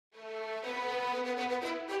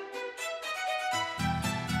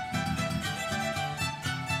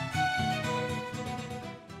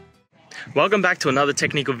Welcome back to another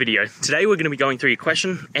technical video. Today we're going to be going through your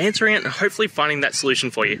question, answering it, and hopefully finding that solution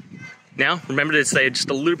for you. Now, remember to stay just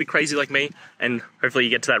a little bit crazy like me, and hopefully you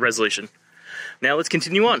get to that resolution. Now let's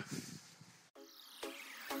continue on.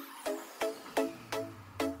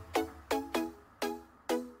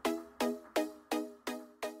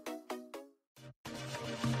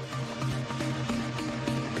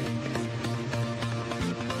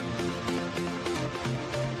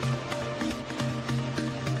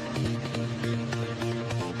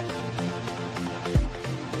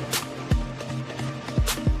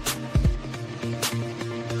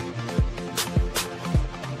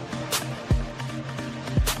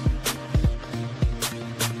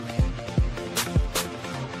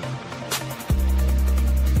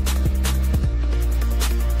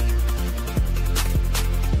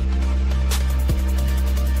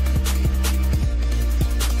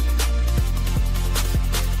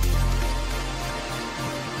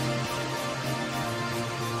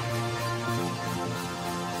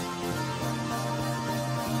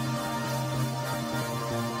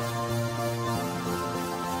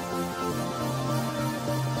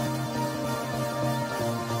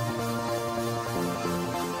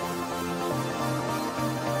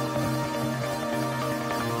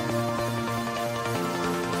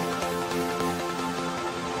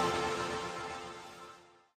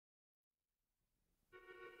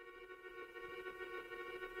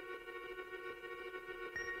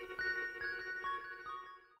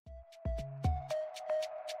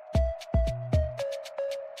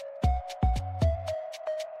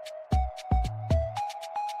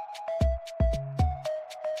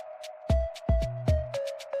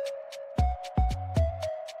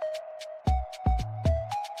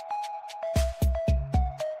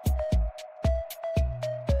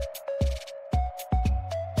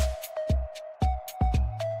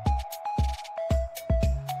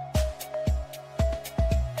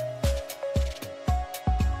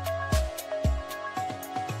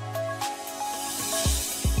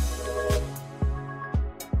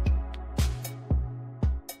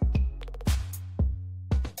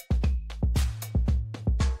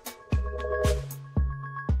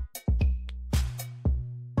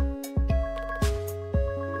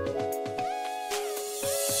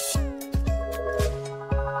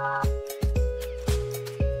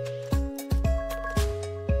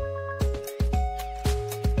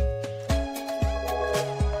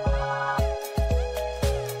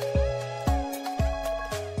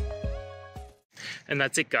 And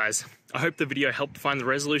that's it, guys. I hope the video helped find the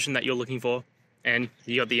resolution that you're looking for and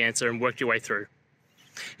you got the answer and worked your way through.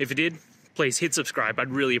 If it did, please hit subscribe. I'd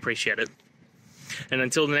really appreciate it. And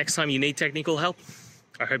until the next time you need technical help,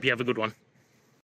 I hope you have a good one.